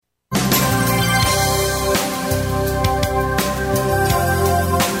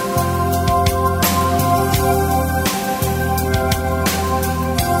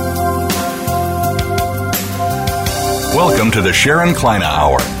Welcome to the Sharon Kleina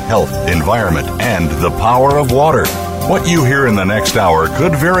Hour, Health, Environment, and the Power of Water. What you hear in the next hour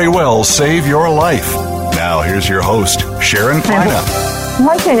could very well save your life. Now, here's your host, Sharon Kleina. I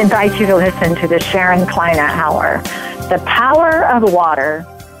want to invite you to listen to the Sharon Kleina Hour, the power of water,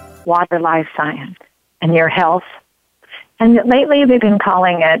 water life science, and your health. And lately we've been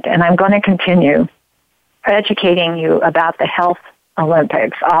calling it, and I'm going to continue, educating you about the Health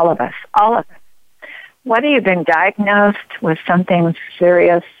Olympics, all of us. Whether you've been diagnosed with something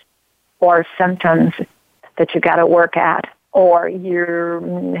serious or symptoms that you got to work at, or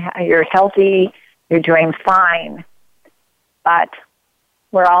you're healthy, you're doing fine, but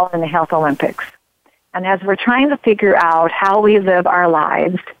we're all in the Health Olympics. And as we're trying to figure out how we live our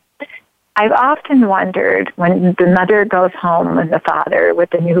lives, I've often wondered when the mother goes home and the father with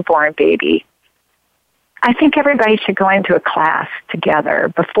the newborn baby, I think everybody should go into a class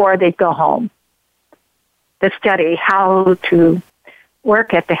together before they go home to study how to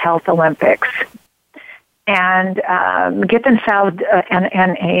work at the Health Olympics and get themselves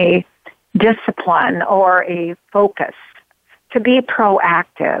in a discipline or a focus to be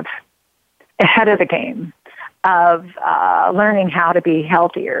proactive ahead of the game of learning how to be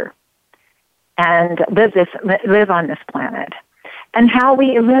healthier and live on this planet, and how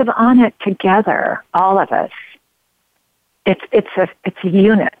we live on it together, all of us. It's a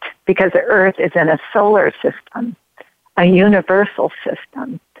unit, because the Earth is in a solar system, a universal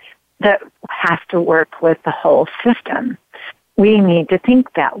system that has to work with the whole system. We need to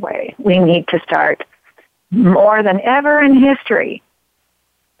think that way. We need to start more than ever in history,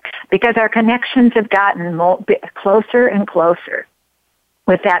 because our connections have gotten closer and closer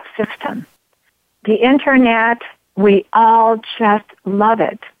with that system. The internet, we all just love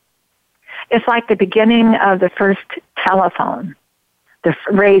it. It's like the beginning of the first telephone, the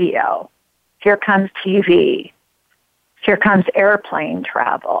radio. Here comes TV. Here comes airplane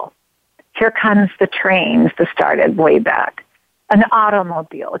travel. Here comes the trains that started way back. An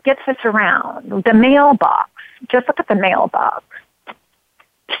automobile. It gets us around. The mailbox. Just look at the mailbox.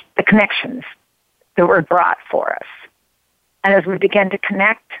 The connections that were brought for us. And as we begin to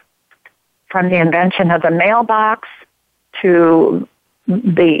connect from the invention of the mailbox to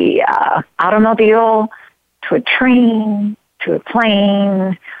the automobile, to a train, to a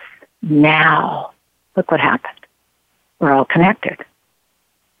plane, now, look what happened. We're all connected.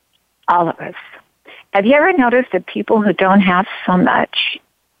 All of us. Have you ever noticed that people who don't have so much,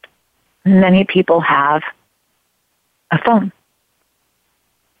 many people have a phone?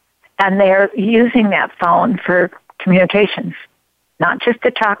 And they're using that phone for communications, not just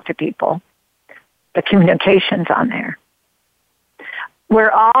to talk to people, but communications on there.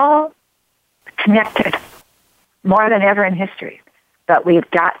 We're all connected more than ever in history, but we've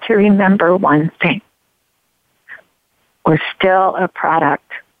got to remember one thing. We're still a product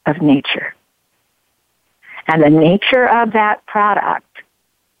of nature. And the nature of that product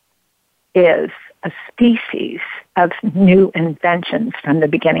is a species of new inventions from the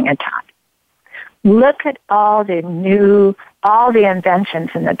beginning of time. Look at all the inventions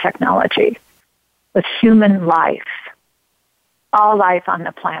in the technology with human life, all life on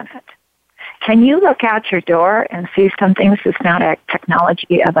the planet. Can you look out your door and see some things that's not a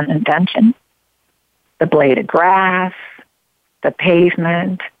technology of an invention? The blade of grass, the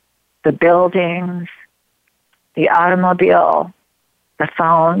pavement, the buildings, the automobile, the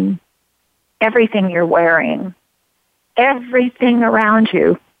phone, everything you're wearing, everything around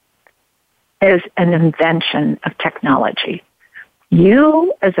you is an invention of technology.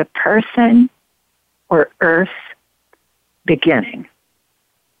 You as a person were Earth's beginning.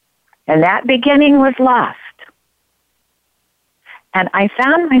 And that beginning was lost. And I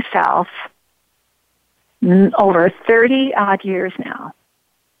found myself over 30 odd years now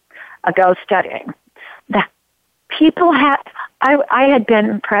ago studying that people had, I had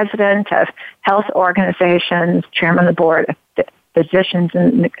been president of health organizations, chairman of the board of physicians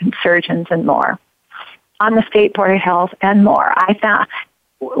and surgeons and more, on the state board of health and more. I found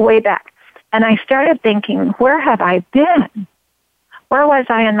way back. And I started thinking, where have I been? Where was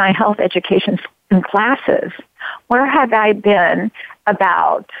I in my health education classes? Where have I been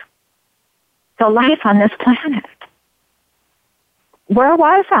about the life on this planet? Where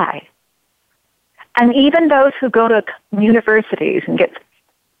was I? And even those who go to universities and get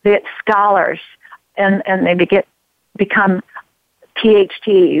scholars and they become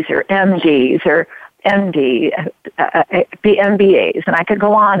PhDs or MDs or MD, MBAs, and I could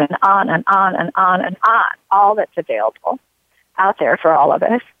go on and on and on and on and on, all that's available out there for all of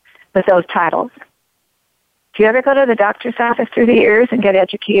us with those titles. Do you ever go to the doctor's office through the years and get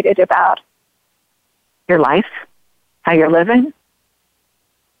educated about your life, how you're living,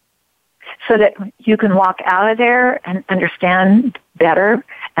 so that you can walk out of there and understand better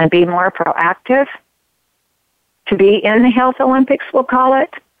and be more proactive, to be in the Health Olympics, we'll call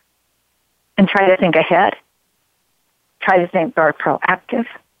it, and try to think ahead, try to think more proactive,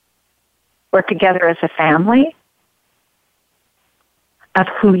 work together as a family of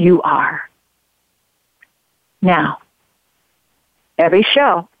who you are. Now, every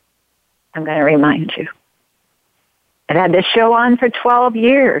show, I'm going to remind you, I've had this show on for 12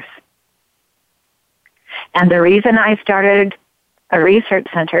 years. And the reason I started a research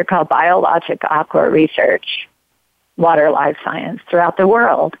center called Biologic Aqua Research, Water Life Science, throughout the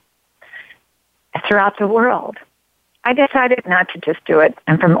world, I decided not to just do it.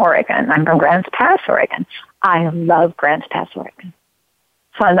 I'm from Oregon. I'm from Grants Pass, Oregon. I love Grants Pass, Oregon.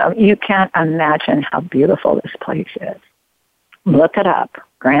 So you can't imagine how beautiful this place is. Look it up.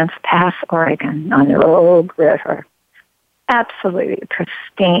 Grants Pass, Oregon, on the Rogue River. Absolutely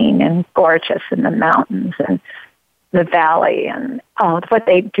pristine and gorgeous in the mountains and the valley. And what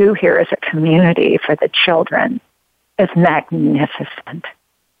they do here as a community for the children is magnificent.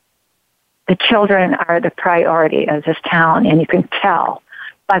 The children are the priority of this town, and you can tell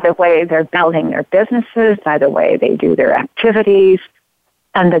by the way they're building their businesses, by the way they do their activities,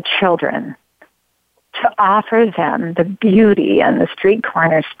 and the children, to offer them the beauty and the street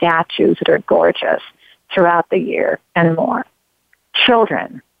corner statues that are gorgeous throughout the year and more.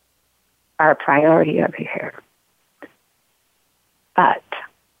 Children are a priority over here. But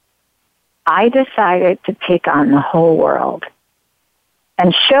I decided to take on the whole world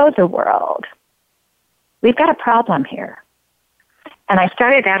and show the world we've got a problem here. And I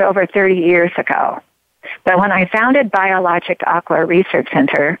started that over 30 years ago. But when I founded Biologic Aqua Research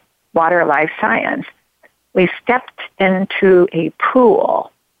Center, Water Life Science, we stepped into a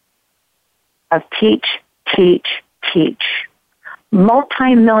pool of teach.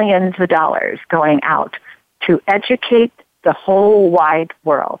 Multi-millions of dollars going out to educate the whole wide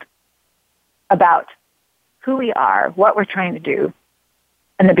world about who we are, what we're trying to do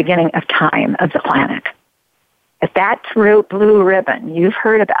in the beginning of time of the planet. If that blue ribbon you've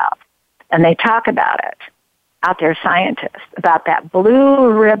heard about, and they talk about it out there, scientists, about that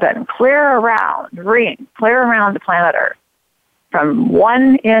blue ribbon clear around the planet Earth, from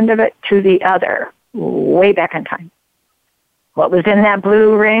one end of it to the other, way back in time. What was in that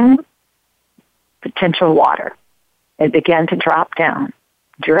blue ring? Potential water. It began to drop down.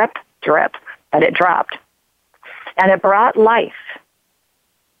 Drip, drip, but it dropped. And it brought life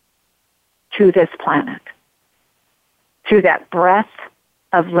to this planet through that breath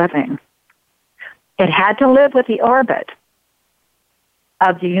of living. It had to live with the orbit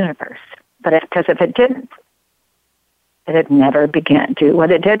of the universe. Because if it didn't, it had never begun to do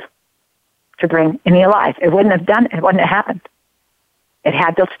what it did to bring any life. It wouldn't have done it. It wouldn't have happened. It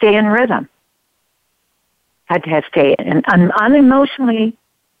had to stay in rhythm. Had to stay unemotionally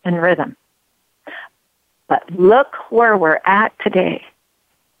in rhythm. But look where we're at today.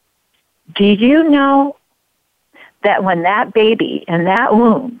 Do you know that when that baby in that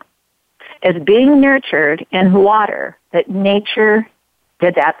womb is being nurtured in water, that nature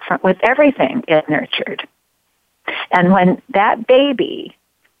did that with everything it nurtured? And when that baby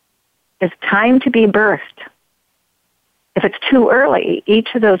is time to be birthed, if it's too early,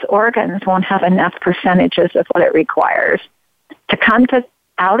 each of those organs won't have enough percentages of what it requires to come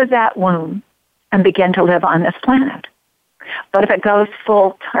out of that womb and begin to live on this planet. But if it goes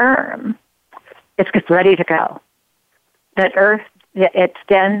full term, it's ready to go. That Earth, it's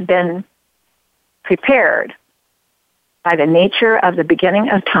then been prepared by the nature of the beginning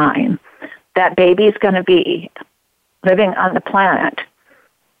of time. That baby is going to be living on the planet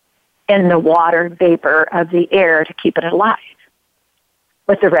in the water vapor of the air to keep it alive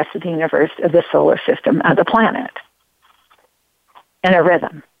with the rest of the universe, of the solar system, of the planet, in a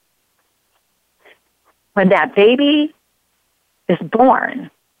rhythm. When that baby is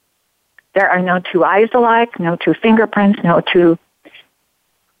born, there are no two eyes alike, no two fingerprints, no two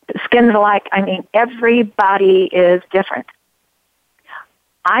skins alike. I mean, everybody is different.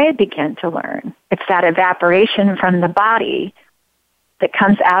 I began to learn it's that evaporation from the body that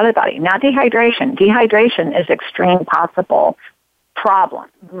comes out of the body, not dehydration. Dehydration is extreme possible problem,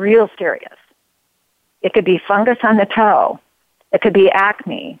 real serious. It could be fungus on the toe. It could be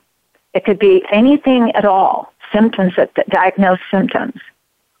acne. It could be anything at all, symptoms that diagnose symptoms.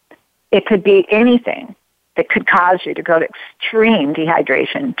 It could be anything that could cause you to go to extreme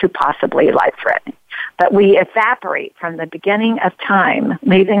dehydration to possibly life-threatening. But we evaporate from the beginning of time,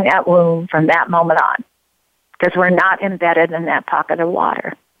 leaving that womb from that moment on, because we're not embedded in that pocket of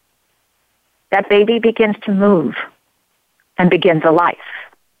water. That baby begins to move and begins a life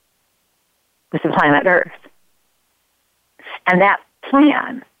with the planet Earth. And that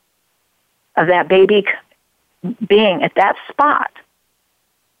plan of that baby being at that spot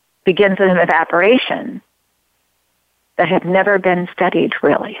begins an evaporation that had never been studied,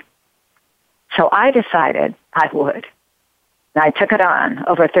 really. So I decided I would. And I took it on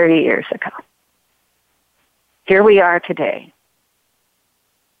over 30 years ago. Here we are today.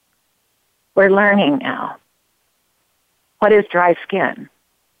 We're learning now. What is dry skin?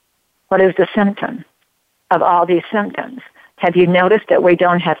 What is the symptom of all these symptoms? Have you noticed that we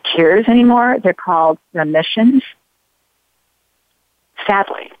don't have cures anymore? They're called remissions.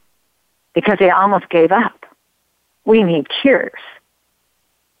 Sadly, because they almost gave up. We need cures.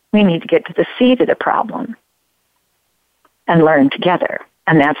 We need to get to the seed of the problem and learn together.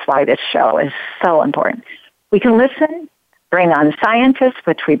 And that's why this show is so important. We can listen, bring on scientists,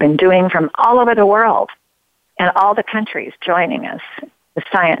 which we've been doing from all over the world, and all the countries joining us, the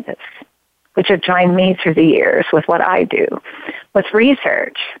scientists, which have joined me through the years with what I do, with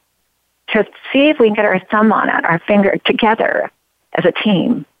research, to see if we can get our thumb on it, our finger together as a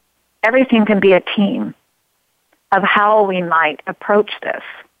team. Everything can be a team of how we might approach this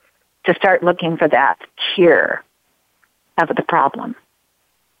to start looking for that cure of the problem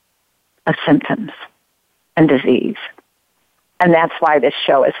of symptoms and disease. And that's why this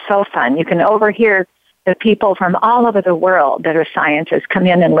show is so fun. You can overhear the people from all over the world that are scientists come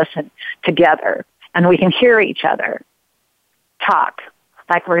in and listen together, and we can hear each other talk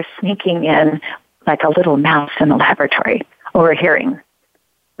like we're sneaking in like a little mouse in the laboratory, overhearing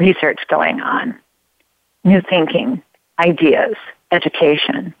research going on, new thinking, ideas,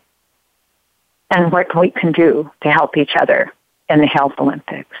 education, and what we can do to help each other in the Health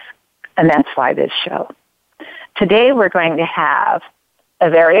Olympics. And that's why this show. Today we're going to have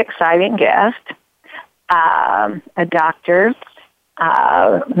a very exciting guest, a doctor,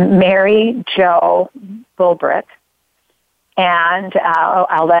 Mary Jo Bulbrick. And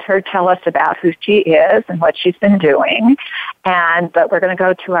I'll let her tell us about who she is and what she's been doing. But we're going to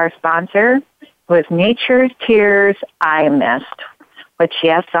go to our sponsor, who is Nature's Tears Eye Mist, which,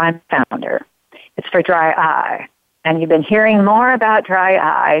 yes, I'm founder. It's for dry eye. And you've been hearing more about dry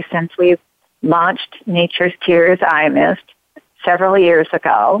eye since we've launched Nature's Tears Eye Mist several years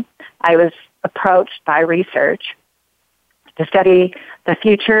ago. I was approached by research to study the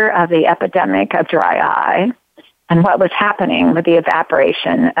future of the epidemic of dry eye and what was happening with the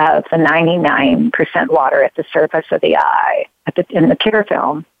evaporation of the 99% water at the surface of the eye in the tear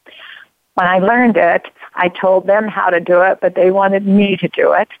film. When I learned it, I told them how to do it, but they wanted me to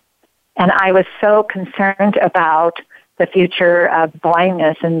do it. And I was so concerned about the future of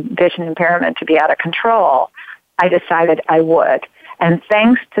blindness and vision impairment to be out of control, I decided I would. And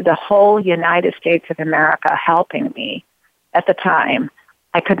thanks to the whole United States of America helping me at the time,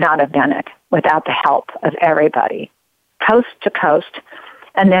 I could not have done it without the help of everybody, coast to coast.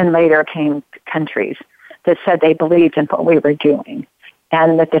 And then later came countries that said they believed in what we were doing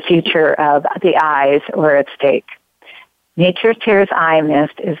and that the future of the eyes were at stake. Nature's Tears Eye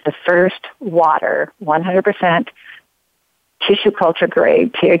Mist is the first water, 100% tissue culture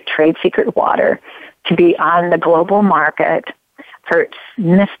grade, trade secret water, to be on the global market for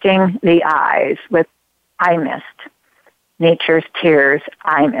misting the eyes with eye mist. Nature's Tears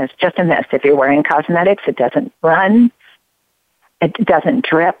Eye Mist, just a mist. If you're wearing cosmetics, it doesn't run, it doesn't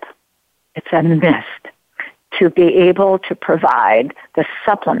drip, it's a mist to be able to provide the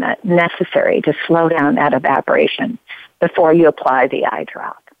supplement necessary to slow down that evaporation before you apply the eye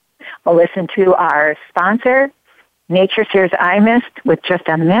drop. We'll listen to our sponsor, Nature's Tears Eye Mist, with just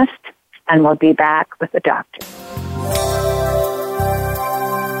a mist, and we'll be back with the doctor.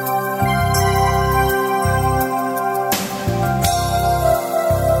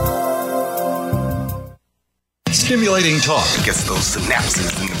 Stimulating talk. It gets those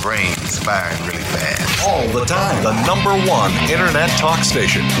synapses in the brain firing really fast. All the time. The #1 internet talk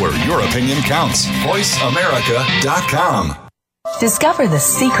station where your opinion counts. VoiceAmerica.com. Discover the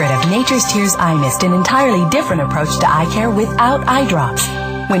secret of Nature's Tears Eye Mist, an entirely different approach to eye care without eye drops.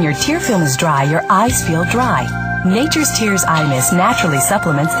 When your tear film is dry, your eyes feel dry. Nature's Tears Eye Mist naturally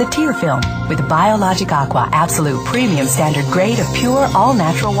supplements the tear film with Biologic Aqua Absolute Premium Standard Grade of pure,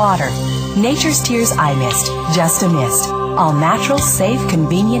 all-natural water. Nature's Tears Eye Mist, just a mist. All natural, safe,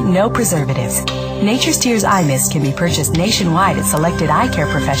 convenient, no preservatives. Nature's Tears Eye Mist can be purchased nationwide at selected eye care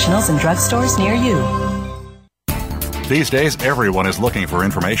professionals and drugstores near you. These days, everyone is looking for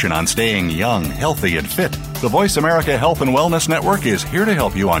information on staying young, healthy, and fit. The Voice America Health and Wellness Network is here to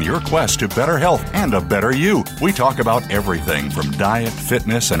help you on your quest to better health and a better you. We talk about everything from diet,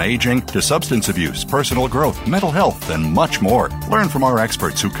 fitness, and aging to substance abuse, personal growth, mental health, and much more. Learn from our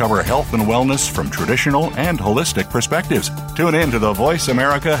experts who cover health and wellness from traditional and holistic perspectives. Tune in to the Voice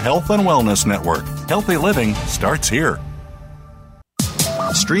America Health and Wellness Network. Healthy living starts here.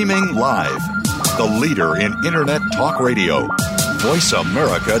 Streaming live. The leader in Internet talk radio.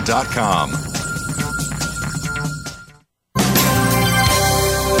 VoiceAmerica.com.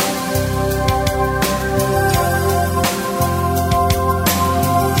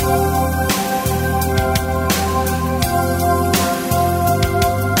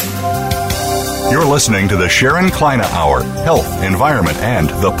 You're listening to the Sharon Kleyne Hour, Health, Environment, and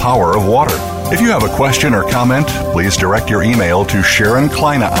the Power of Water. If you have a question or comment, please direct your email to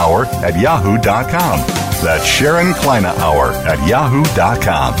SharonKleyneHour@yahoo.com. That's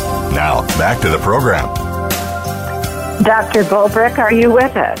SharonKleyneHour@yahoo.com. Now, back to the program. Dr. Bulbrick, are you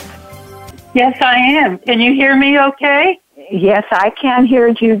with us? Yes, I am. Can you hear me okay? Yes, I can hear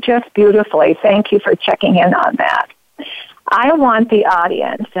you just beautifully. Thank you for checking in on that. I want the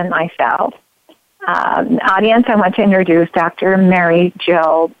audience and myself, I want to introduce Dr. Mary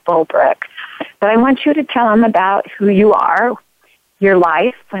Jo Bulbrick. But I want you to tell them about who you are, your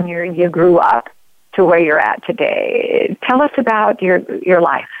life when you grew up to where you're at today. Tell us about your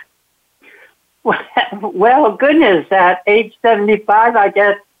life. Well, goodness, at age 75, I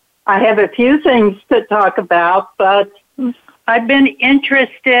guess I have a few things to talk about, but I've been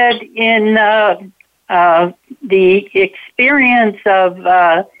interested in the experience of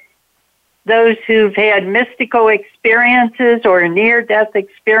those who've had mystical experiences or near-death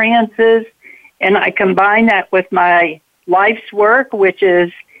experiences, and I combine that with my life's work, which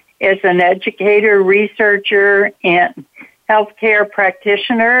is as an educator, researcher, and healthcare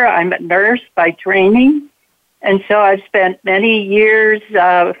practitioner. I'm a nurse by training, and so I've spent many years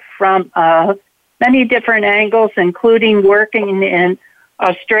from many different angles, including working in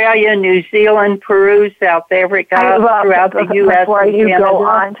Australia, New Zealand, Peru, South Africa, throughout the U.S. Before you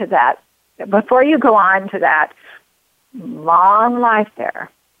go on to that long life there,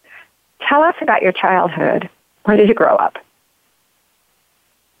 tell us about your childhood. Where did you grow up?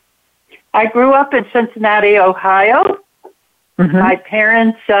 I grew up in Cincinnati, Ohio. Mm-hmm. My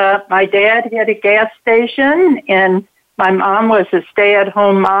parents, my dad had a gas station, and my mom was a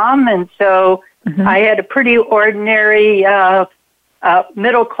stay-at-home mom, and so I had a pretty ordinary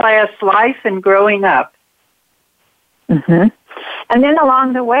middle-class life in growing up. Mm-hmm. And then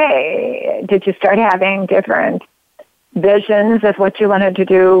along the way, did you start having different visions of what you wanted to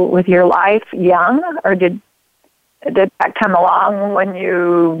do with your life young, or did that come along when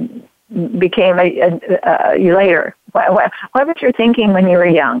you became you later? What was your thinking when you were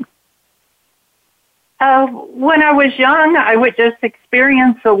young? When I was young, I would just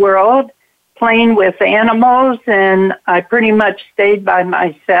experience the world, playing with animals, and I pretty much stayed by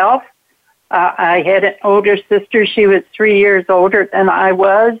myself. I had an older sister. She was 3 years older than I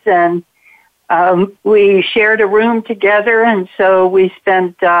was, and we shared a room together, and so we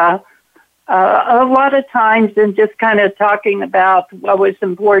spent a lot of times in just kind of talking about what was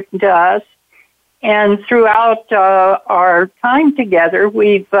important to us. And throughout our time together,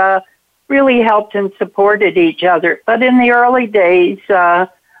 we've really helped and supported each other. But in the early days, I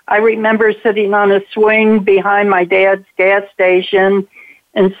remember sitting on a swing behind my dad's gas station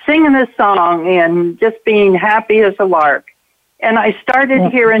and singing a song and just being happy as a lark. And I started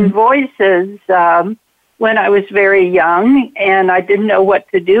hearing voices when I was very young, and I didn't know what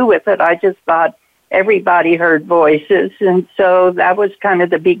to do with it. I just thought everybody heard voices. And so that was kind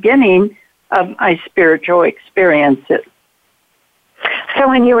of the beginning of my spiritual experiences. So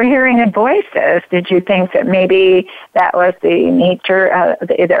when you were hearing the voices, did you think that maybe that was the nature of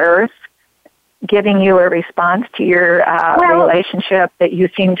the earth giving you a response to your relationship that you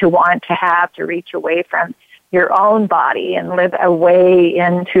seem to want to have to reach away from your own body and live away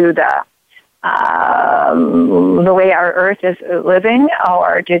into the way our earth is living?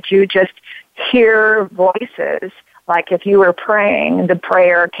 Or did you just hear voices, like if you were praying, the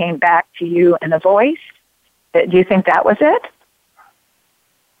prayer came back to you in a voice? Do you think that was it?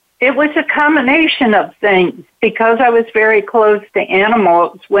 It was a combination of things, because I was very close to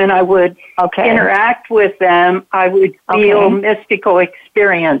animals. When I would interact with them, I would feel mystical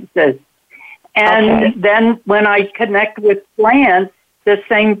experiences. And then when I connect with plants, the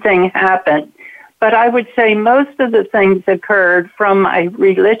same thing happened. But I would say most of the things occurred from my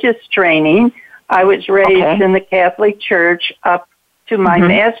religious training. I was raised in the Catholic Church up to my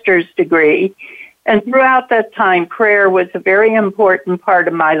master's degree. And throughout that time, prayer was a very important part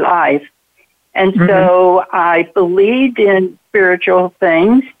of my life. And so I believed in spiritual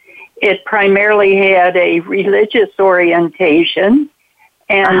things. It primarily had a religious orientation.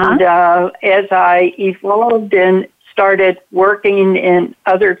 And as I evolved and started working in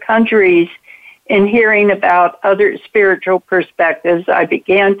other countries and hearing about other spiritual perspectives, I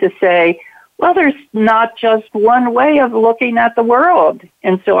began to say, well, there's not just one way of looking at the world.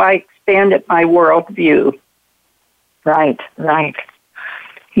 And so I expanded my worldview. Right.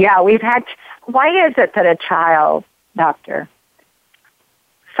 Yeah, why is it that a child, doctor,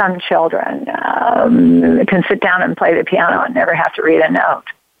 some children can sit down and play the piano and never have to read a note?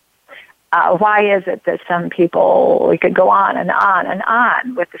 Why is it that some people, we could go on and on and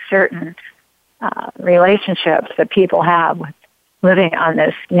on with the certain relationships that people have with living on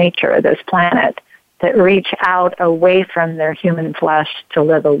this nature, this planet, that reach out away from their human flesh to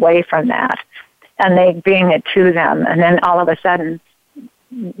live away from that, and they bring it to them, and then all of a sudden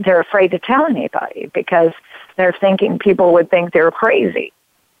they're afraid to tell anybody because they're thinking people would think they're crazy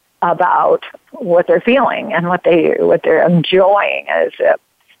about what they're feeling and what they're enjoying as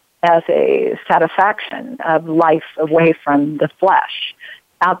a satisfaction of life away from the flesh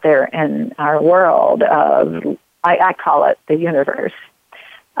out there in our world of, I call it the universe,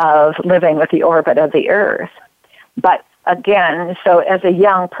 of living with the orbit of the earth. But again, so as a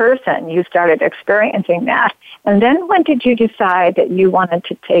young person, you started experiencing that. And then when did you decide that you wanted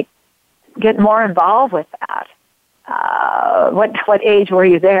to get more involved with that? What age were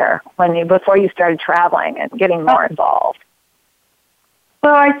you there before you started traveling and getting more involved?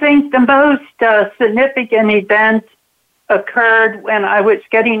 Well, I think the most significant event occurred when I was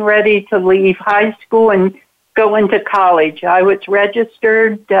getting ready to leave high school and go into college. I was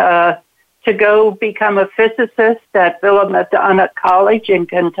registered to go become a physicist at Villa Madonna College in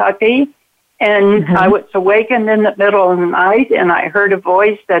Kentucky. And I was awakened in the middle of the night, and I heard a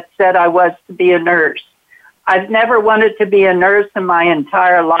voice that said I was to be a nurse. I've never wanted to be a nurse in my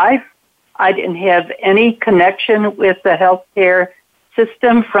entire life. I didn't have any connection with the healthcare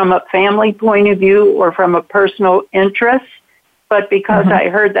system from a family point of view or from a personal interest. But because I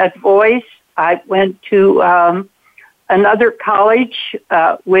heard that voice, I went to another college,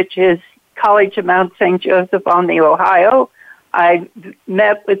 which is College of Mount St. Joseph on the Ohio. I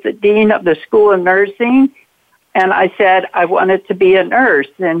met with the dean of the School of Nursing, and I said I wanted to be a nurse.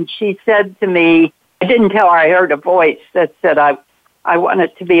 And she said to me, I didn't tell her I heard a voice that said I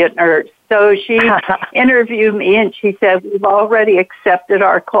wanted to be a nurse. So she interviewed me, and she said, we've already accepted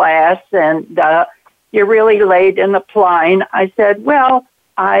our class, and you're really late in applying. I said, well,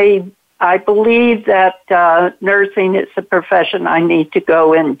 I believe that nursing is a profession I need to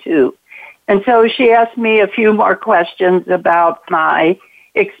go into. And so she asked me a few more questions about my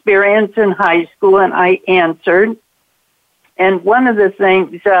experience in high school, and I answered. And one of the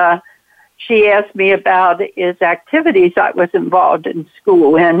things she asked me about is activities I was involved in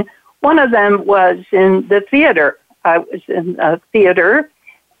school. And one of them was in the theater. I was in theater,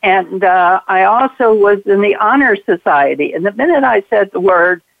 and I also was in the Honor Society. And the minute I said the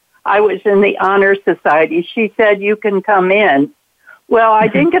word, I was in the Honor Society, she said, you can come in. Well, I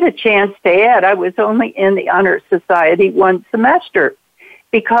didn't get a chance to add. I was only in the Honor Society one semester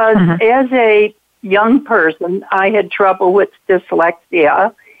because as a young person, I had trouble with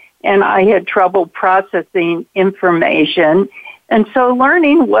dyslexia, and I had trouble processing information. And so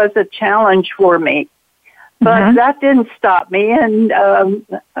learning was a challenge for me. But that didn't stop me. And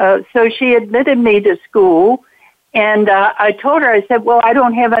so she admitted me to school. And I told her, I said, well, I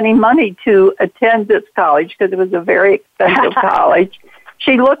don't have any money to attend this college because it was a very expensive college.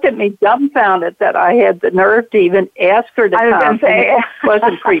 She looked at me dumbfounded that I had the nerve to even ask her to come. I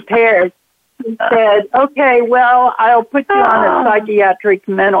wasn't prepared. She said, okay, well, I'll put you on a psychiatric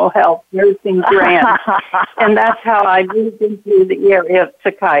mental health nursing grant. And that's how I moved into the area of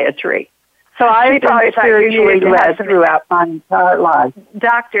psychiatry. So I've been spiritually led throughout my entire life.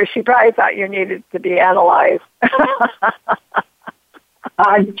 Doctor, she probably thought you needed to be analyzed.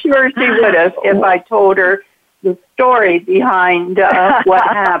 I'm sure she would have if I told her the story behind what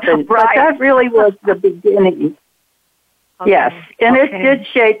happened. Right. But that really was the beginning. Okay. Yes, and it did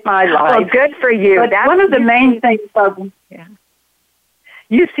shape my life. Well, good for you. But that's one of the main things of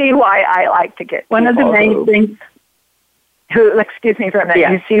you see why I like to get one of the main things. Excuse me for a minute.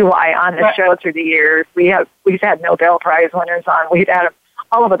 Yeah. You see why on the show through the years we've had Nobel Prize winners on. We've had them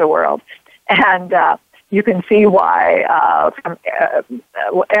all over the world, and you can see why from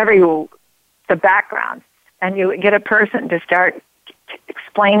the background, and you get a person to start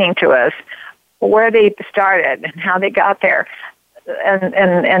explaining to us where they started and how they got there.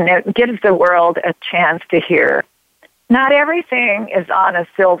 and it gives the world a chance to hear. Not everything is on a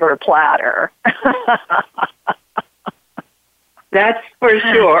silver platter. That's for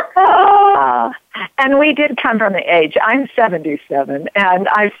sure. And we did come from the age. I'm 77, and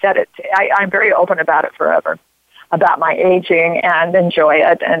I've said it. I'm very open about it forever, about my aging, and enjoy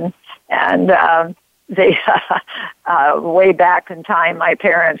it. And they way back in time, my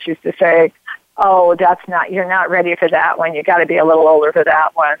parents used to say, "Oh, you're not ready for that one. You got to be a little older for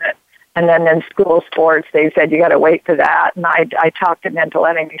that one." And then in school sports, they said, you got to wait for that. And I talked them into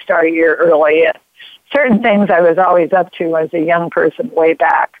letting me start a year early. Certain things I was always up to as a young person way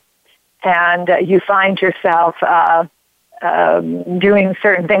back. And you find yourself doing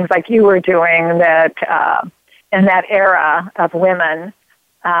certain things like you were doing that in that era of women.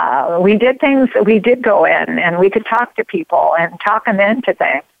 We did things, we did go in and we could talk to people and talk them into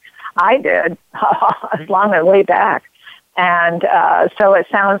things. I did, as long as way back. And so it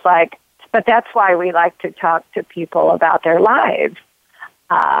sounds like, but that's why we like to talk to people about their lives.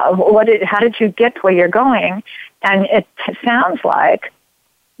 How did you get to where you're going? And it sounds like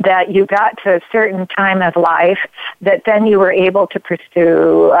that you got to a certain time of life that then you were able to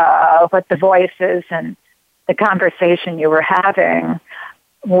pursue what the voices and the conversation you were having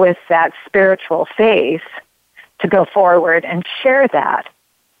with that spiritual faith to go forward and share that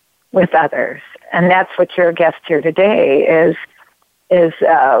with others. And that's what your guest here today is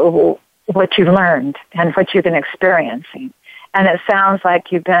what you learned and what you've been experiencing. And it sounds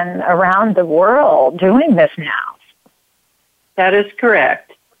like you've been around the world doing this now. That is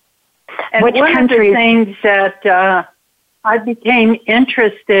correct. And Which one countries? of the things that I became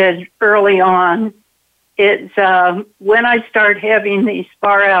interested early on is when I started having these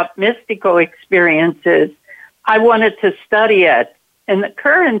far-out mystical experiences, I wanted to study it. And the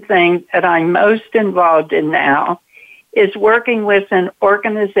current thing that I'm most involved in now is working with an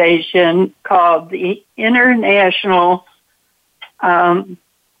organization called the International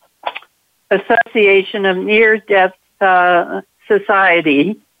Association of Near-Death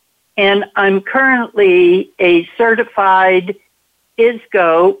Society, and I'm currently a certified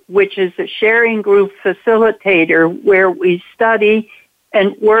ISGO, which is a sharing group facilitator where we study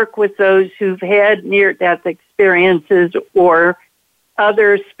and work with those who've had near-death experiences or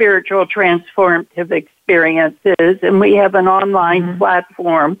other spiritual transformative experiences. And we have an online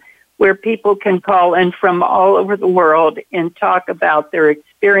platform where people can call in from all over the world and talk about their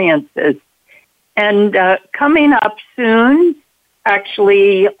experiences. And coming up soon,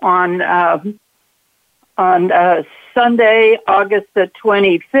 actually on Sunday, August the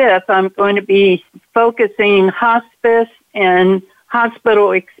 25th, I'm going to be focusing hospice and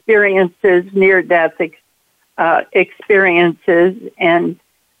hospital experiences, near-death experiences, and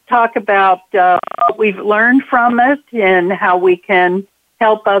talk about what we've learned from it and how we can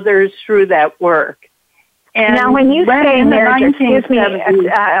help others through that work. And now, when you say near-death, excuse me,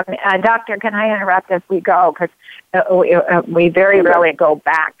 1970s, Doctor, can I interrupt as we go? Because we very rarely go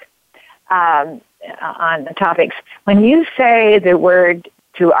back on the topics. When you say the word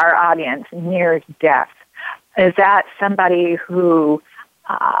to our audience, near death, is that somebody who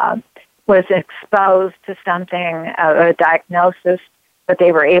was exposed to something, a diagnosis, but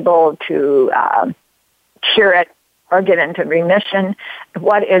they were able to cure it or get into remission?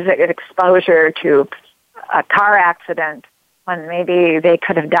 What is it, exposure to a car accident when maybe they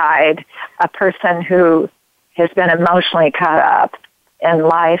could have died? A person who has been emotionally caught up in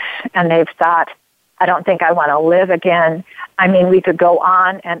life and they've thought, I don't think I want to live again. I mean, we could go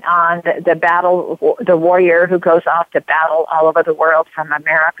on and on. The warrior who goes off to battle all over the world from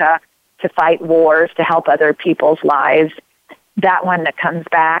America to fight wars, to help other people's lives. That one that comes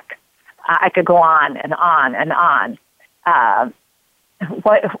back, I could go on and on and on.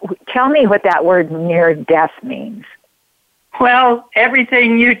 Tell me what that word near death means. well,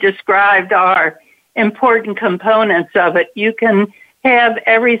 everything you described are important components of it. You can have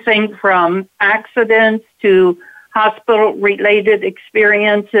everything from accidents to hospital-related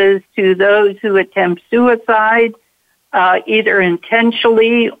experiences to those who attempt suicide, either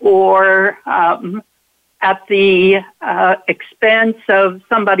intentionally or at the expense of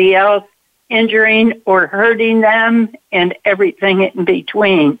somebody else injuring or hurting them, and everything in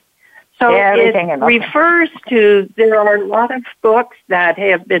between. So it refers to, there are a lot of books that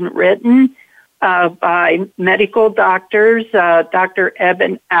have been written by medical doctors. Dr.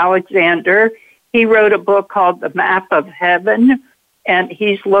 Eben Alexander, he wrote a book called The Map of Heaven, and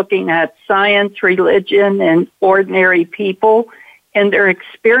he's looking at science, religion, and ordinary people and their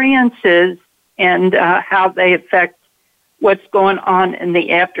experiences and how they affect what's going on in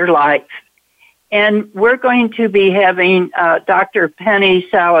the afterlife. And we're going to be having Dr. Penny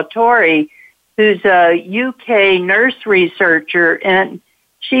Salatori, who's a UK nurse researcher, and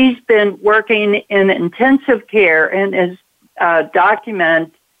she's been working in intensive care and has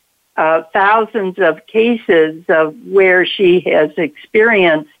documented thousands of cases of where she has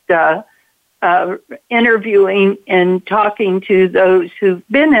experienced interviewing and talking to those who've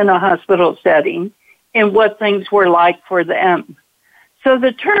been in a hospital setting and what things were like for them. So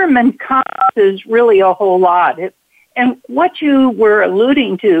the term encompasses really a whole lot. And what you were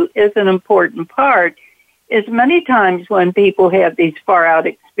alluding to is an important part, is many times when people have these far-out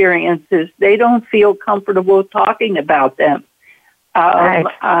experiences, they don't feel comfortable talking about them.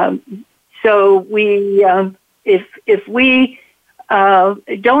 Right. So we, if we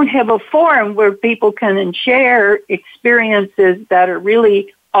don't have a forum where people can share experiences that are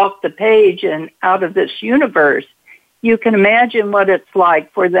really off the page and out of this universe, you can imagine what it's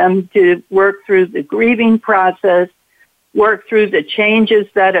like for them to work through the grieving process, work through the changes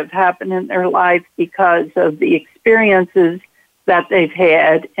that have happened in their life because of the experiences that they've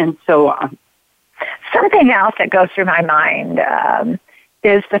had, and so on. Something else that goes through my mind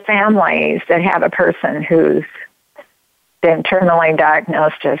is the families that have a person who's been terminally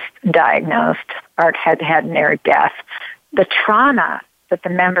diagnosed or had near death. The trauma that the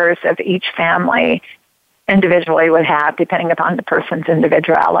members of each family individually would have, depending upon the person's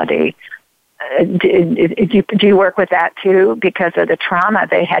individuality. Do you work with that too, because of the trauma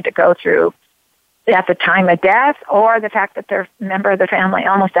they had to go through at the time of death, or the fact that their member of the family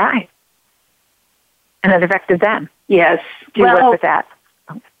almost died and it affected them? Yes. Do you work with that?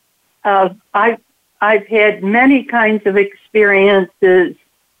 I've had many kinds of experiences,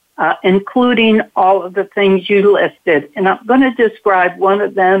 including all of the things you listed, and I'm going to describe one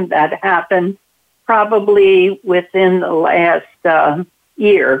of them that happened probably within the last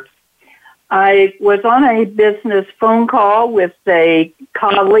year. I was on a business phone call with a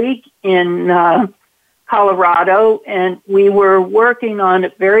colleague in Colorado, and we were working on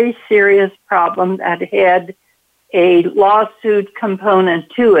a very serious problem that had a lawsuit component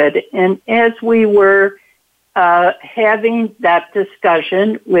to it. And as we were having that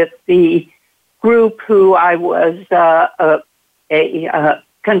discussion with the group who I was a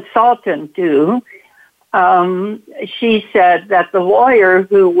consultant to, she said that the lawyer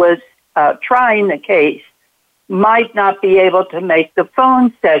who was trying the case might not be able to make the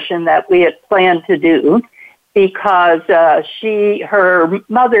phone session that we had planned to do because her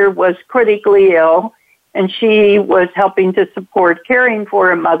mother was critically ill and she was helping to support caring for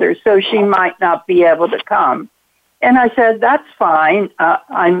her mother, so she might not be able to come. And I said, that's fine.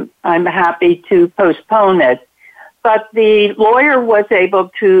 I'm happy to postpone it. But the lawyer was able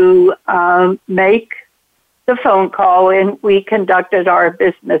to make the phone call, and we conducted our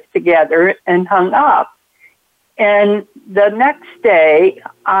business together and hung up. And the next day,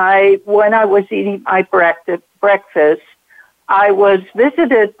 when I was eating my breakfast, I was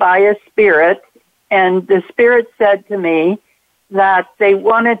visited by a spirit, and the spirit said to me that they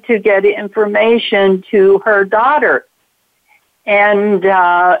wanted to get information to her daughter. And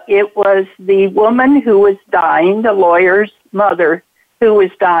it was the woman who was dying, the lawyer's mother who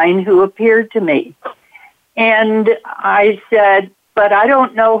was dying, who appeared to me. And I said, but I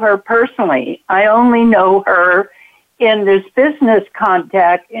don't know her personally. I only know her in this business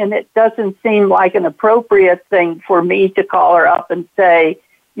contact, and it doesn't seem like an appropriate thing for me to call her up and say,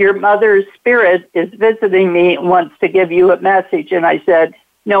 your mother's spirit is visiting me and wants to give you a message. And I said,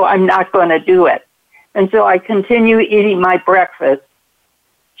 no, I'm not going to do it. And so I continue eating my breakfast.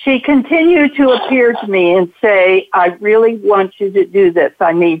 She continued to appear to me and say, I really want you to do this.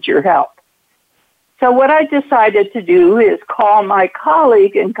 I need your help. So what I decided to do is call my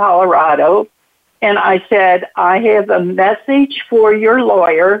colleague in Colorado, and I said, I have a message for your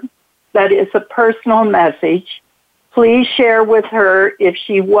lawyer that is a personal message. Please share with her if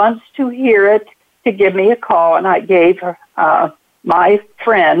she wants to hear it to give me a call. And I gave her my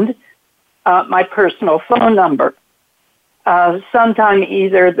friend my personal phone number. Sometime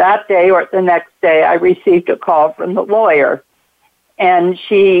either that day or the next day, I received a call from the lawyer. And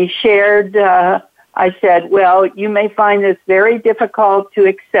she shared, I said, well, you may find this very difficult to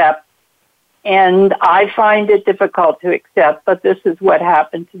accept, and I find it difficult to accept, but this is what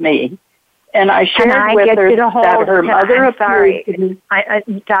happened to me. And I shared with her that her mother appeared to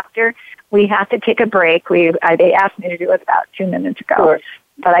me. Doctor, we have to take a break. They asked me to do it about 2 minutes ago. Sure.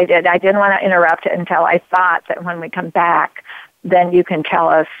 But I did. I didn't want to interrupt it until I thought that when we come back, then you can tell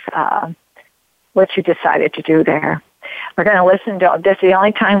us what you decided to do there. We're going to listen to this. Is the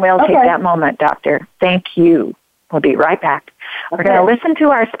only time we'll take that moment, Doctor. Thank you. We'll be right back. We're going to listen to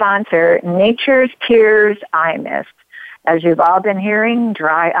our sponsor, Nature's Tears Eye Mist. As you've all been hearing,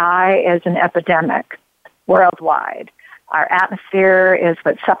 dry eye is an epidemic worldwide. Our atmosphere is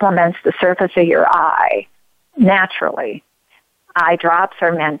what supplements the surface of your eye naturally. Eye drops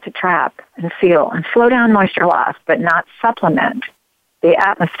are meant to trap and seal and slow down moisture loss, but not supplement the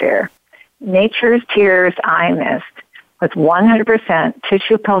atmosphere. Nature's Tears Eye Mist with 100%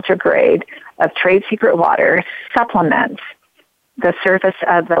 tissue culture grade of trade secret water supplements the surface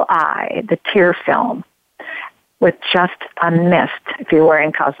of the eye, the tear film, with just a mist. If you're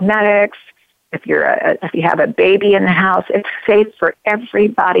wearing cosmetics, if you have a baby in the house, it's safe for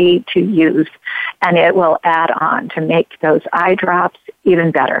everybody to use, and it will add on to make those eye drops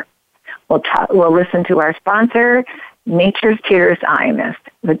even better. We'll listen to our sponsor, Nature's Tears Eye Mist,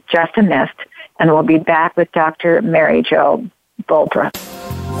 with just a mist, and we'll be back with Dr. Mary Jo Bulbrook.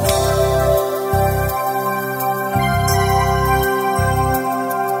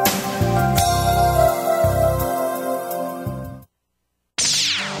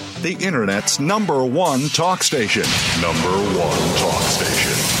 The Internet's #1 talk station. #1 talk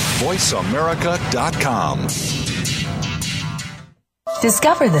station. VoiceAmerica.com.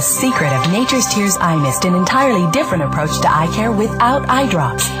 Discover the secret of Nature's Tears Eye Mist, an entirely different approach to eye care without eye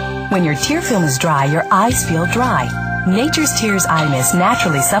drops. When your tear film is dry, your eyes feel dry. Nature's Tears Eye Mist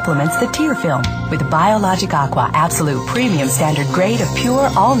naturally supplements the tear film with Biologic Aqua Absolute Premium Standard Grade of pure,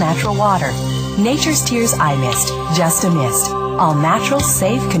 all-natural water. Nature's Tears Eye Mist, just a mist. All natural,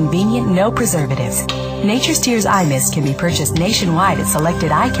 safe, convenient, no preservatives. Nature's Tears Eye Mist can be purchased nationwide at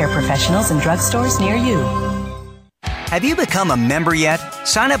selected eye care professionals and drugstores near you. Have you become a member yet?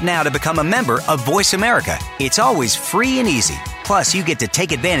 Sign up now to become a member of Voice America. It's always free and easy. Plus, you get to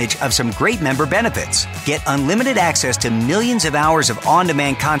take advantage of some great member benefits. Get unlimited access to millions of hours of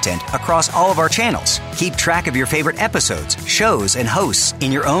on-demand content across all of our channels. Keep track of your favorite episodes, shows, and hosts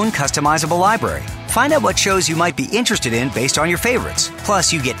in your own customizable library. Find out what shows you might be interested in based on your favorites.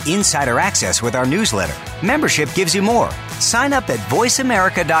 Plus, you get insider access with our newsletter. Membership gives you more. Sign up at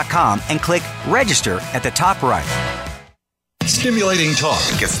voiceamerica.com and click register at the top right. Stimulating talk.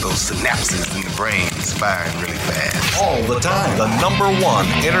 It gets those synapses in the brain firing really fast. All the time. The #1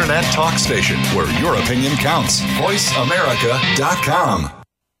 Internet talk station where your opinion counts. VoiceAmerica.com.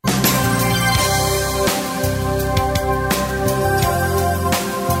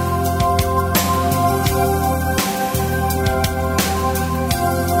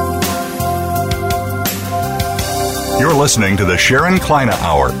 You're listening to the Sharon Kleyne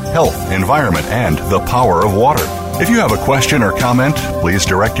Hour, Health, Environment, and the Power of Water. If you have a question or comment, please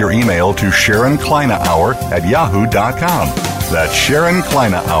direct your email to SharonKleineHour@yahoo.com. That's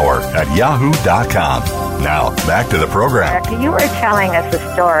SharonKleineHour@yahoo.com. Now, back to the program. You were telling us a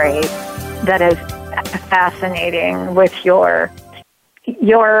story that is fascinating with your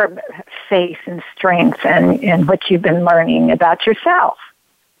faith and strength and what you've been learning about yourself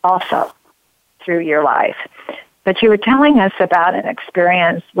also through your life. But you were telling us about an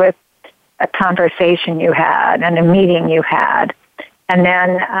experience with a conversation you had and a meeting you had. And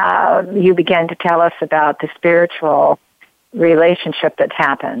then you began to tell us about the spiritual relationship that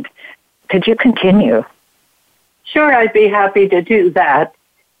happened. Could you continue? Sure, I'd be happy to do that.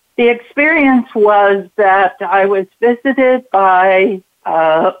 The experience was that I was visited by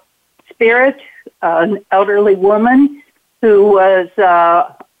a spirit, an elderly woman who was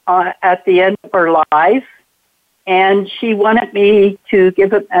at the end of her life. And she wanted me to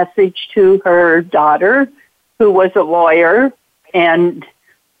give a message to her daughter, who was a lawyer. And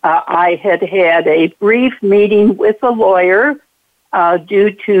I had had a brief meeting with a lawyer due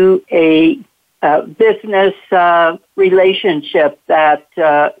to a business relationship that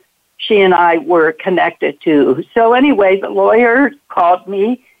she and I were connected to. So anyway, the lawyer called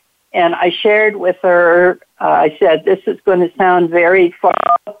me, and I shared with her, I said, this is going to sound very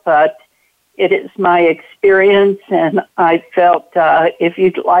far, but it is my experience, and I felt if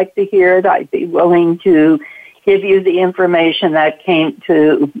you'd like to hear it, I'd be willing to give you the information that came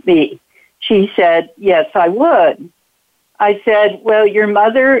to me. She said, yes, I would. I said, well, your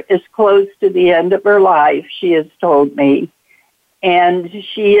mother is close to the end of her life, she has told me, and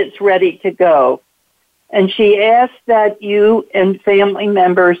she is ready to go. And she asked that you and family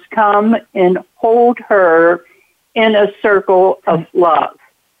members come and hold her in a circle of love.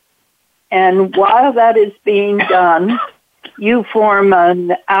 And while that is being done, you form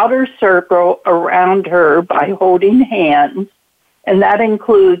an outer circle around her by holding hands, and that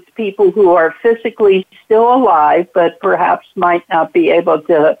includes people who are physically still alive but perhaps might not be able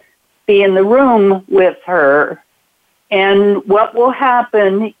to be in the room with her. And what will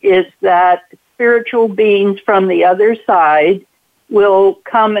happen is that spiritual beings from the other side will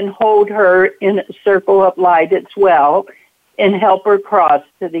come and hold her in a circle of light as well and help her cross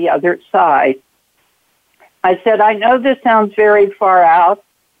to the other side. I said, I know this sounds very far out,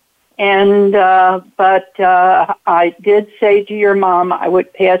 and but I did say to your mom I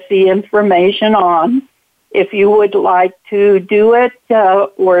would pass the information on if you would like to do it,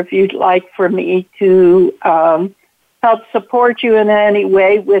 or if you'd like for me to help support you in any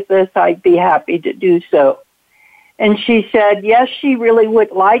way with this, I'd be happy to do so. And she said, yes, she really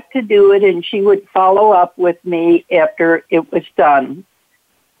would like to do it, and she would follow up with me after it was done.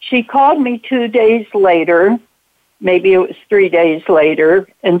 She called me 2 days later, maybe it was 3 days later,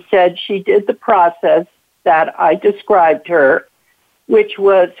 and said she did the process that I described her, which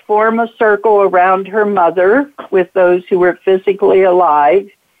was form a circle around her mother with those who were physically alive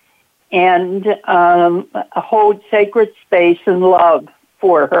and hold sacred space and love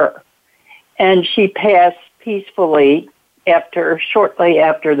for her. And she passed peacefully shortly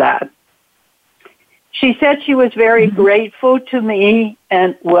after that. She said she was very grateful to me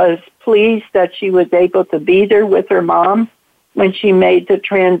and was pleased that she was able to be there with her mom when she made the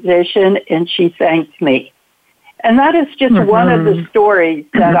transition, and she thanked me. And that is just one of the stories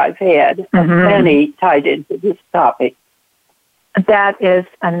that I've had, many tied into this topic. That is,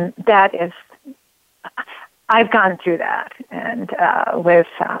 I've gone through that, and with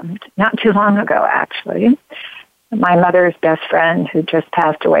not too long ago, actually, my mother's best friend, who just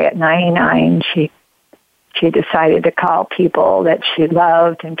passed away at 99, she decided to call people that she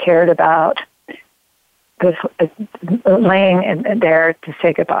loved and cared about, laying in there to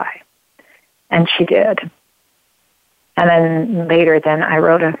say goodbye, and she did. And then later, I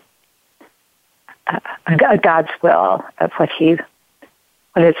wrote a God's will of what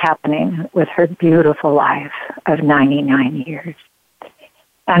is happening with her beautiful life of 99 years.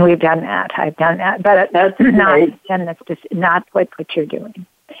 And we've done that. I've done that. But that's not what you're doing.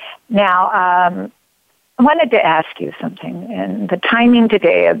 Now, I wanted to ask you something. In the timing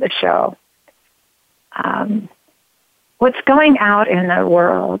today of the show, what's going out in the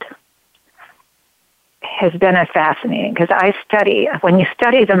world has been fascinating, because when you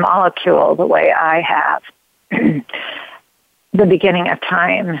study the molecule the way I have, the beginning of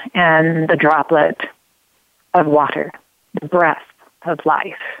time and the droplet of water, the breath of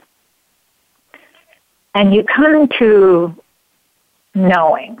life, and you come to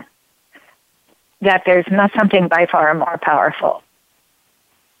knowing that there's not something by far more powerful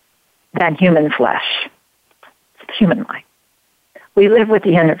than human flesh, human life. We live with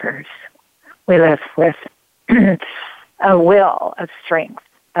the universe. We live with a will of strength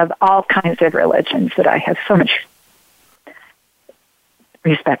of all kinds of religions that I have so much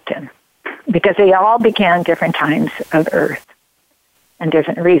respect in, because they all began different times of Earth and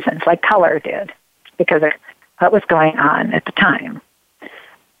different reasons, like color did, because of what was going on at the time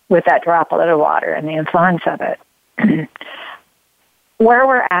with that droplet of water and the influence of it. Where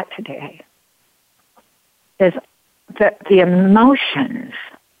we're at today is that the emotions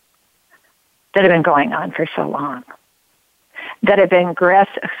that have been going on for so long, that have been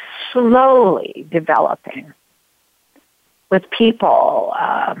slowly developing, with people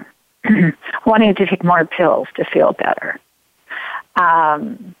wanting to take more pills to feel better,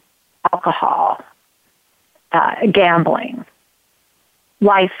 alcohol, gambling,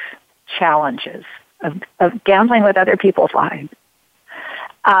 life challenges of gambling with other people's lives.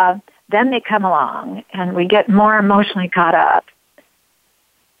 Then they come along, and we get more emotionally caught up,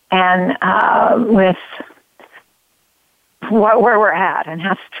 and with where we're at and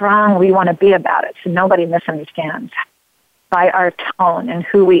how strong we want to be about it, so nobody misunderstands by our tone and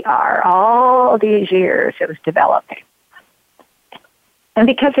who we are. All these years it was developing. And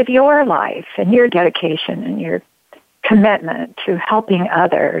because of your life and your dedication and your commitment to helping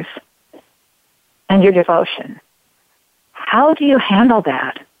others and your devotion, how do you handle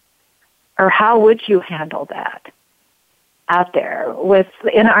that? Or how would you handle that out there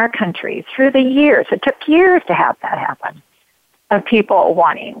in our country through the years? It took years to have that happen, of people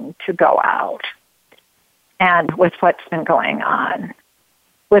wanting to go out, and with what's been going on,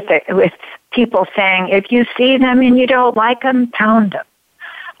 with people saying, if you see them and you don't like them, pound them.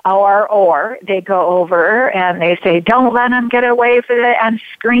 Or they go over and they say, don't let them get away with it, and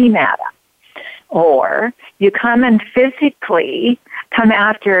scream at them. Or you come and physically come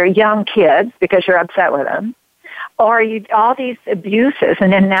after young kids because you're upset with them. Or all these abuses,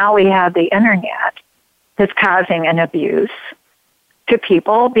 and then now we have the internet that's causing an abuse to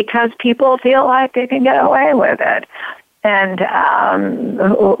people because people feel like they can get away with it. And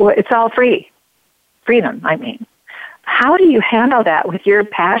it's all freedom, I mean. How do you handle that with your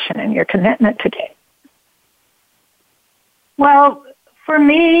passion and your commitment today? Well, for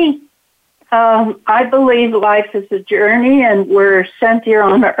me, I believe life is a journey, and we're sent here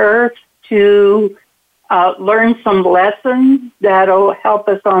on earth to learn some lessons that'll help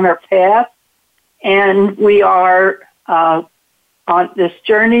us on our path. And we are on this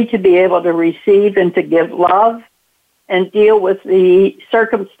journey to be able to receive and to give love and deal with the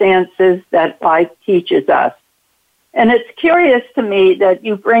circumstances that life teaches us. And it's curious to me that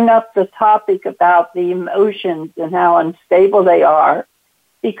you bring up the topic about the emotions and how unstable they are,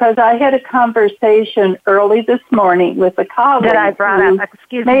 because I had a conversation early this morning with a colleague that I brought up.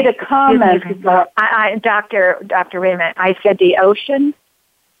 Excuse made me, a comment about... Dr. Raymond, I said the ocean.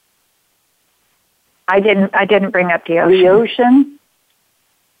 I didn't bring up the ocean. The ocean?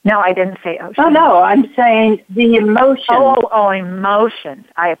 No, I didn't say ocean. No, I'm saying the emotions. Oh, emotions.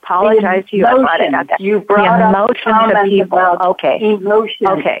 I apologize to you. I'm glad I got that. You brought the emotions up of people. Okay.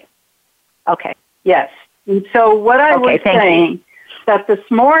 Emotions. Okay. Yes. And so what I was saying, that this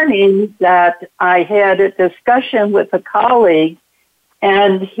morning that I had a discussion with a colleague,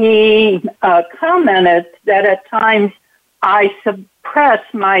 and he commented that at times I suppress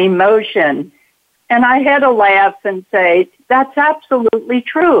my emotion. And I had to laugh and say, that's absolutely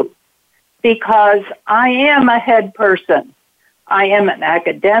true, because I am a head person. I am an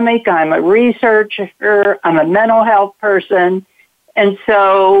academic, I'm a researcher, I'm a mental health person, and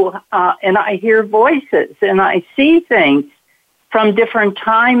so, and I hear voices and I see things from different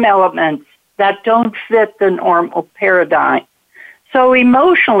time elements that don't fit the normal paradigm. So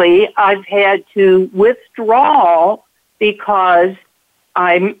emotionally, I've had to withdraw because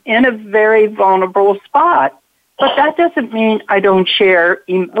I'm in a very vulnerable spot. But that doesn't mean I don't share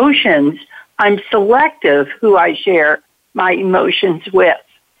emotions. I'm selective who I share my emotions with.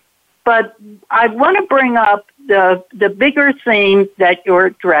 But I want to bring up the bigger theme that you're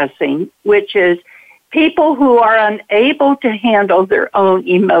addressing, which is people who are unable to handle their own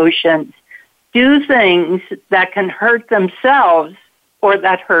emotions do things that can hurt themselves or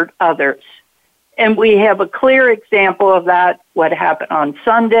that hurt others. And we have a clear example of that, what happened on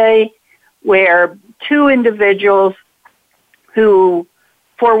Sunday, where two individuals who,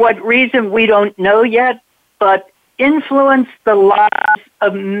 for what reason we don't know yet, but influenced the lives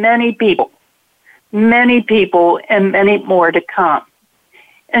of many people, and many more to come.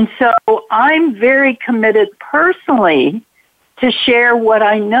 And so I'm very committed personally to share what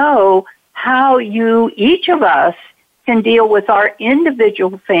I know, how each of us, can deal with our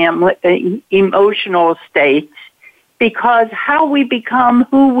individual family emotional states, because how we become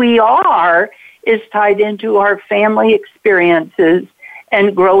who we are is tied into our family experiences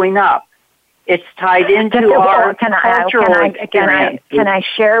and growing up. It's tied into our cultural experiences. Can I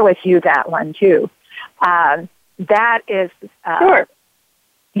share with you that one too? That is, sure.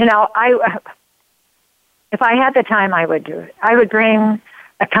 You know, if I had the time, I would do it. I would bring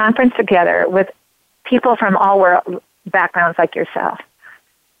a conference together with people from all world backgrounds like yourself.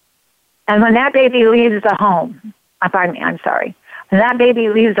 And when that baby leaves the home, when that baby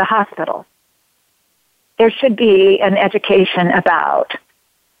leaves the hospital, there should be an education about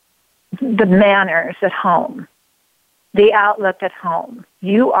the manners at home, the outlook at home.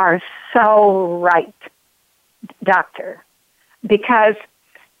 You are so right, doctor, because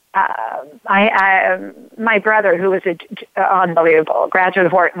my brother, who was unbelievable, graduate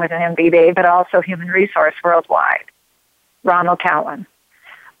of Wharton with an MBA, but also human resource worldwide, Ronald Cowan,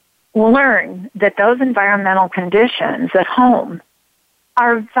 learned that those environmental conditions at home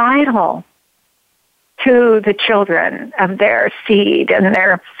are vital to the children of their seed and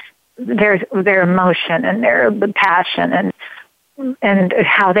their emotion and their passion and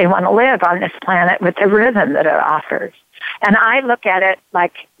how they want to live on this planet with the rhythm that it offers. And I look at it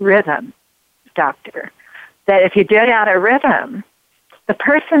like rhythm, doctor, that if you get out of rhythm, the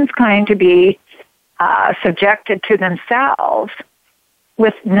person's going to be subjected to themselves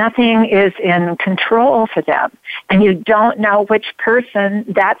with nothing is in control for them. And you don't know which person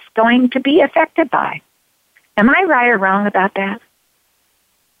that's going to be affected by. Am I right or wrong about that?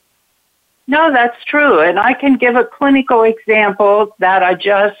 No, that's true. And I can give a clinical example that I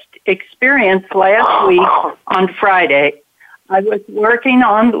just experienced last week on Friday. I was working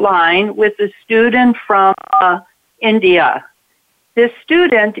online with a student from India. This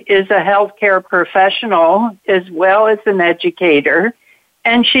student is a healthcare professional as well as an educator,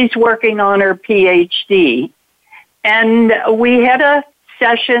 and she's working on her PhD. And we had a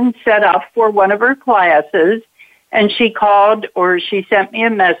session set up for one of her classes, and she called or she sent me a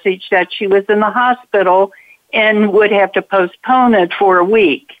message that she was in the hospital and would have to postpone it for a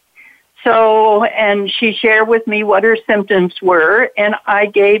week. So, and she shared with me what her symptoms were, and I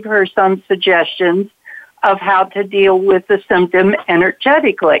gave her some suggestions of how to deal with the symptom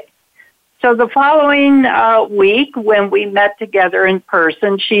energetically. So the following week, when we met together in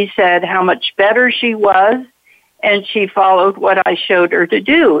person, she said how much better she was, and she followed what I showed her to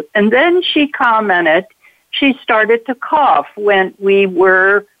do. And then she commented she started to cough when we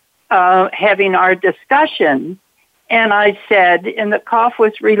were having our discussion. And I said, and the cough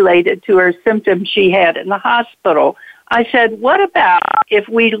was related to her symptoms she had in the hospital. I said, what about if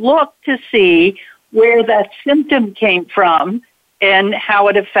we look to see where that symptom came from and how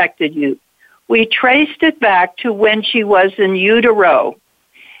it affected you? We traced it back to when she was in utero.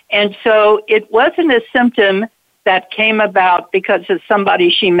 And so it wasn't a symptom that came about because of somebody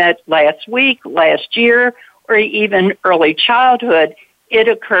she met last week, last year, or even early childhood. It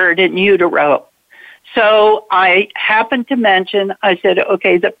occurred in utero. So I happened to mention, I said,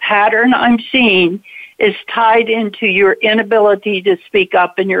 okay, the pattern I'm seeing is tied into your inability to speak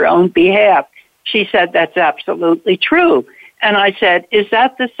up in your own behalf. She said, that's absolutely true. And I said, is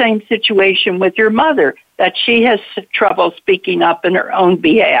that the same situation with your mother, that she has trouble speaking up in her own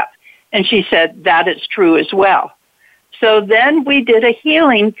behalf? And she said, that is true as well. So then we did a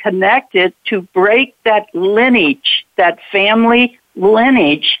healing connected to break that lineage, that family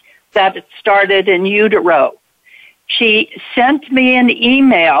lineage that started in utero. She sent me an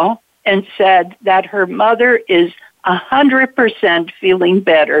email and said that her mother is 100% feeling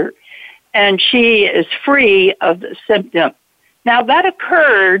better and she is free of the symptom. Now that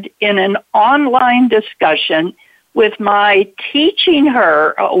occurred in an online discussion with my teaching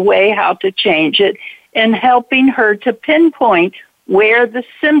her a way how to change it and helping her to pinpoint where the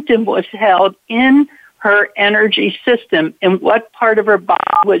symptom was held in her energy system and what part of her body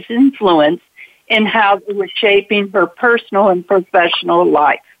was influenced and how it was shaping her personal and professional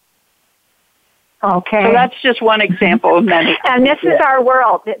life. Okay. So that's just one example of many. And this is our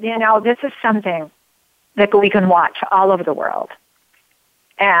world. You know, this is something that we can watch all over the world.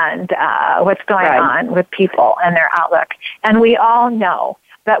 And what's going on with people and their outlook. And we all know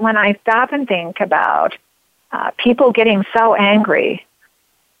that when I stop and think about people getting so angry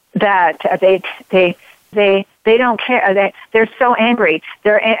that they don't care. They're so angry.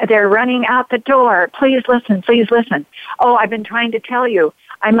 They're running out the door. Please listen. Please listen. Oh, I've been trying to tell you.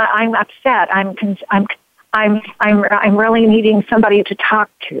 I'm upset. I'm really needing somebody to talk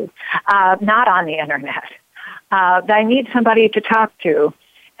to. Not on the internet. I need somebody to talk to.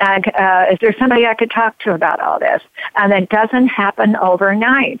 Is there somebody I could talk to about all this? And it doesn't happen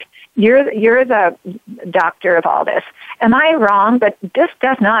overnight. You're the doctor of all this. Am I wrong? But this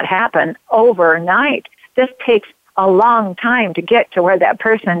does not happen overnight. This takes a long time to get to where that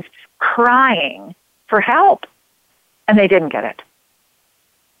person's crying for help, and they didn't get it.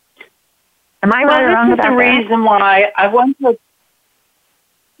 Am I right or wrong about that? This is the reason why I want to.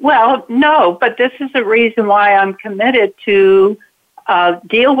 Well, no, but this is the reason why I'm committed to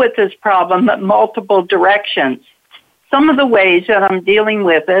deal with this problem at multiple directions. Some of the ways that I'm dealing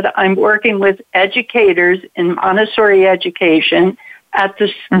with it, I'm working with educators in Montessori education at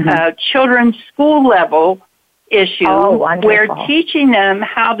the children's school level issue, where teaching them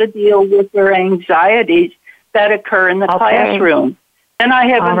how to deal with their anxieties that occur in the classroom. And I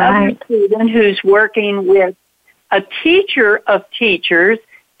have another student who's working with a teacher of teachers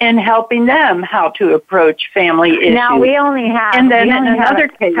and helping them how to approach family issues. Now we only have, and then in another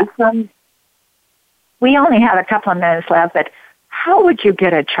case, we only have a couple of minutes left. But how would you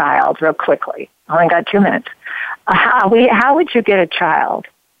get a child, real quickly? I only got 2 minutes. How would you get a child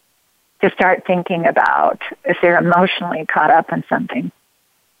to start thinking about if they're emotionally caught up in something,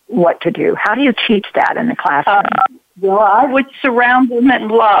 what to do? How do you teach that in the classroom? Well, I would surround them in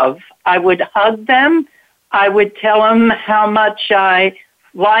love. I would hug them. I would tell them how much I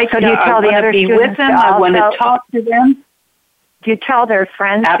like them. I want to be with them. I want to talk to them. Do you tell their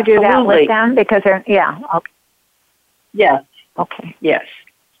friends Absolutely. to do that with them? Because they're, okay. Yes. Okay. Yes.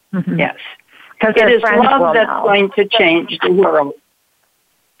 Mm-hmm. Yes. Because it is love that's going to change the world.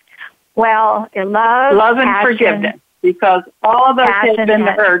 Well, love and passion, forgiveness, because all of us have been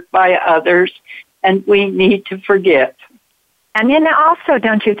hurt by others, and we need to forgive. And then also,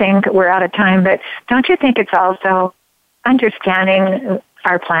 don't you think, we're out of time, but don't you think it's also understanding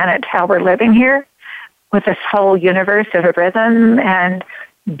our planet, how we're living here, with this whole universe of rhythm and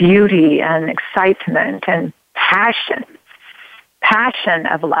beauty and excitement and passion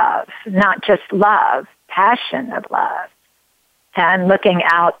of love, not just love, passion of love, and looking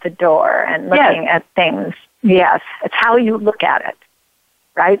out the door and looking at things. Yes, it's how you look at it,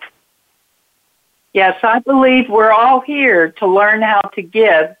 right? Yes, I believe we're all here to learn how to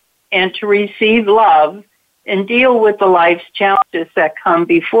give and to receive love and deal with the life's challenges that come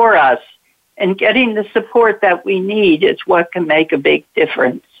before us. and getting the support that we need is what can make a big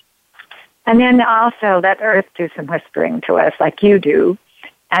difference. And then also let Earth do some whispering to us like you do.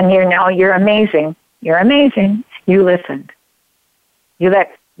 And you know, you're amazing. You're amazing. You listened. You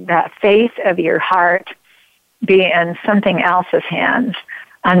let that faith of your heart be in something else's hands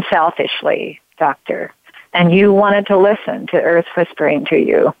unselfishly, Doctor. And you wanted to listen to Earth whispering to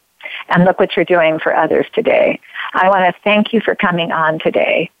you. And look what you're doing for others today. I want to thank you for coming on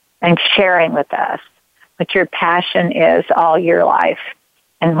today and sharing with us what your passion is all your life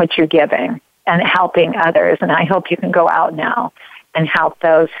and what you're giving and helping others. And I hope you can go out now and help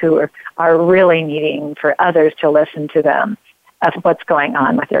those who are really needing for others to listen to them of what's going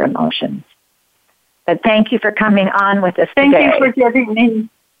on with their emotions. But thank you for coming on with us today. Thank you for giving me.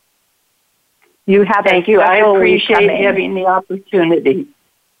 You have Thank you. I appreciate having the opportunity.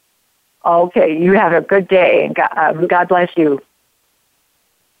 Okay, you have a good day, and God bless you.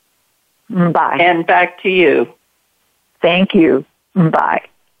 Bye. And back to you. Thank you. Bye.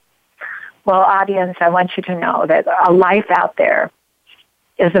 Well, audience, I want you to know that a life out there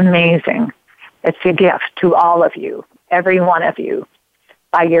is amazing. It's a gift to all of you, every one of you,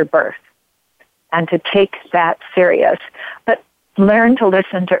 by your birth. And to take that serious. But learn to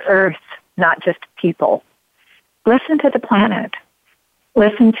listen to Earth, not just people. Listen to the planet.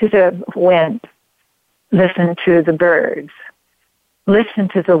 Listen to the wind. Listen to the birds. Listen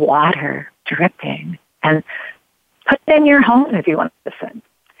to the water dripping. And put it in your home if you want to listen.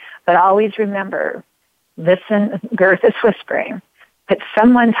 But always remember, listen, Earth is whispering. Put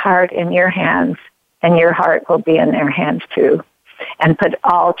someone's heart in your hands, and your heart will be in their hands too. And put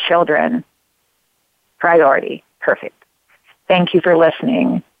all children priority. Perfect. Thank you for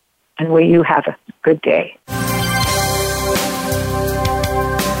listening, and will you have a good day.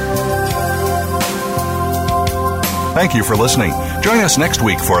 Thank you for listening. Join us next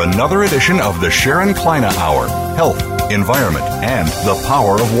week for another edition of the Sharon Kleyne Hour, Health, Environment, and the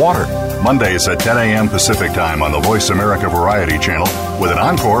Power of Water. Mondays at 10 a.m. Pacific Time on the Voice America Variety Channel, with an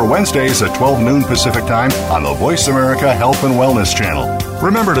encore Wednesdays at 12 noon Pacific Time on the Voice America Health and Wellness Channel.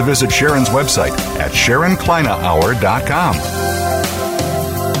 Remember to visit Sharon's website at SharonKleinehour.com.